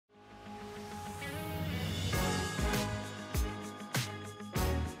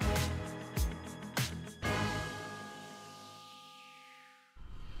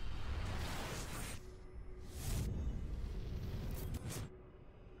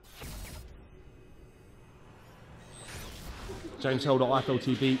James Helder,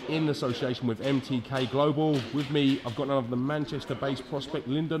 IFLTV, in association with MTK Global. With me, I've got none of the Manchester-based prospect,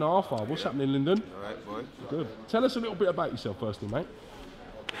 Lyndon Arthur. What's happening, Lyndon? All right, boy. Good. Tell us a little bit about yourself, firstly, mate.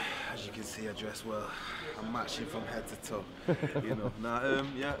 As you can see, I dress well. I'm matching from head to toe. You know.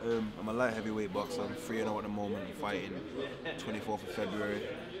 I'm a light heavyweight boxer. I'm 3-0 at the moment. I'm fighting 24th of February.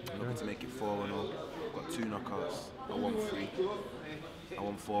 I'm looking to make it 4-0. Got 2 knockouts. I won 3. I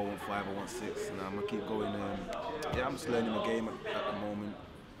won 4, I won 5, I won 6. And I'm gonna keep going. I'm just learning the game at the moment.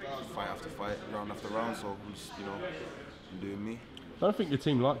 Fight after fight, round after round. So I'm just, I'm doing me. I don't think your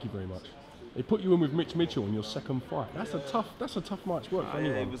team like you very much. They put you in with Mitch Mitchell in your second fight. That's a tough night's work for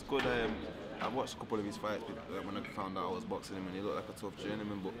anyone. Yeah, it was good. I watched a couple of his fights when I found out I was boxing him, and he looked like a tough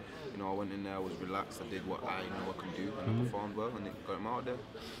journeyman. But I went in there, I was relaxed. I did what I know I can do, and I performed well, and it got him out there.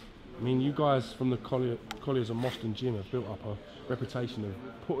 I mean, you guys from the Colliers and Moston gym have built up a reputation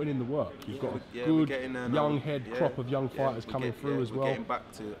of putting in the work. You've got a good young crop of young fighters coming through as well. We're getting back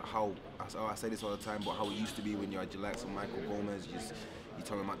to how I say this all the time, but how it used to be when you had your likes of Michael Gomez, you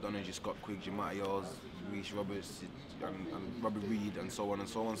Tommy McDonough, you Scott Quigg, you Mattios, Reece Roberts, and Robbie Reed, and so on and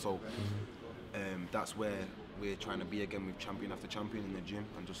so on. So that's where we're trying to be again with champion after champion in the gym,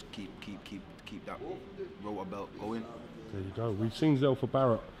 and just keep that rotor belt going. There you go. We've seen Zelfa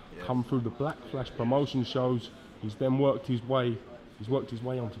Barrett come through the Black Flash promotion shows. He's then worked his way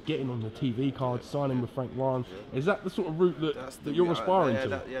onto getting on the TV card, signing with Frank Warren. Is that the sort of route that you're aspiring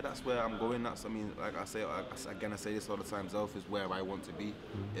to? That's where I'm going. Like I say this all the time. Zelf is where I want to be.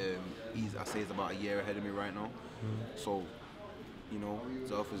 I say he's about a year ahead of me right now. So,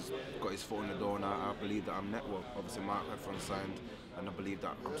 Zelf has got his foot in the door, and I believe that I'm network. Obviously, Mark Heffron signed, and I believe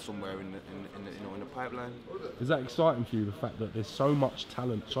that I'm somewhere in the pipeline. Is that exciting for you? The fact that there's so much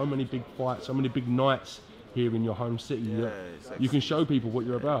talent, so many big fights, so many big nights here in your home city, you can show people what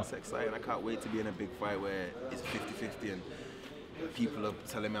you're about. It's exciting. I can't wait to be in a big fight where it's 50-50 and people are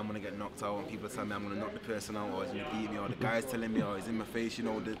telling me I'm going to get knocked out, and people are telling me I'm going to knock the person out, or he's going to beat me, or the guy's telling me, oh, he's in my face.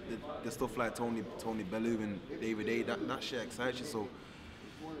 The stuff like Tony Bellew and David Haye, that shit excites you. So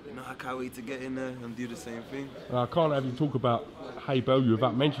I can't wait to get in there and do the same thing. I can't have you talk about Haye Bellew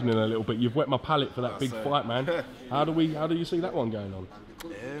without mentioning a little bit. You've wet my palate for that big fight, man. How do you see that one going on?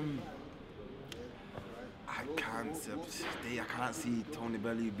 I can't see Tony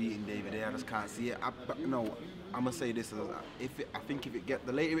Bellew beating David Haye. I just can't see it. I'm gonna say this: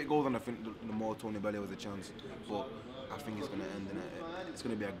 the later it goes on, I think the more Tony Bellew has a chance. But I think it's gonna end in it's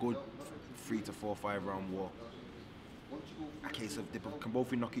gonna be a good 3 to 4, 5 round war. A case of they can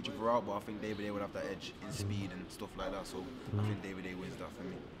both knock each other out, but I think David Haye would have that edge in speed and stuff like that. So I think David Haye wins that for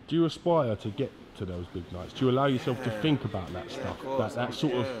me. Do you aspire to get to those big nights? Do you allow yourself to think about that stuff? Course, that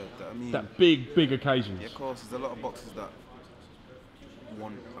sort of that big occasions? Yeah, of course. There's a lot of boxers that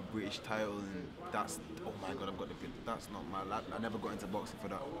won a British title, and that's, oh my God, that's not my lad. I never got into boxing for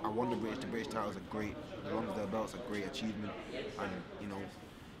that. I won the British titles are great. As long as their belts are great achievement, and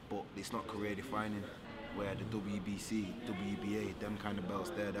but it's not career defining. Where the WBC, WBA, them kind of belts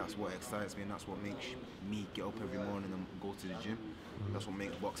there, that's what excites me, and that's what makes me get up every morning and go to the gym. That's what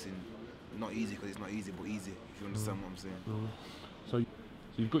makes boxing not easy, because it's not easy, but easy, if you understand what I'm saying. So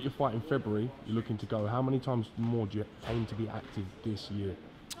you've got your fight in February, you're looking to go. How many times more do you aim to be active this year?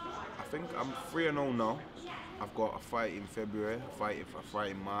 I think I'm 3-0 now. I've got a fight in February, a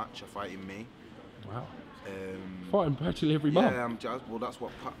fight in March, a fight in May. Wow. Fighting practically every month. Yeah, well, that's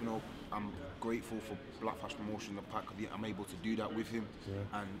what I'm grateful for Black Flash Promotion, the pack. I'm able to do that with him,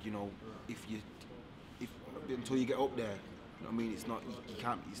 and until you get up there, it's not, you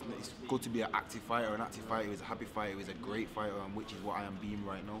can't. It's good to be an active fighter. An active fighter is a happy fighter, is a great fighter, and which is what I am being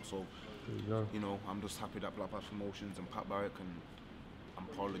right now. So, I'm just happy that Black Flash Promotions and Pat Barrick and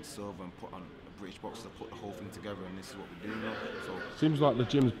Paul Silver and put on British boxers to put the whole thing together, and this is what we're doing now. So seems like the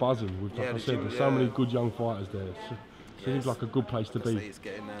gym's buzzing. There's so many good young fighters there. Seems like a good place to be. It's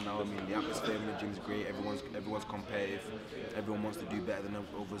getting there now. The atmosphere in the gym's great. Everyone's competitive. Everyone wants to do better than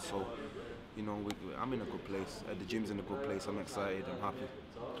others. So, I'm in a good place. The gym's in a good place. I'm excited. I'm happy.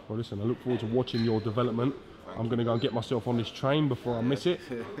 Well, listen, I look forward to watching your development. I'm going to go and get myself on this train before I miss it.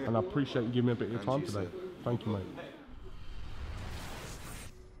 And I appreciate you giving me a bit of your time today. Thank you, mate.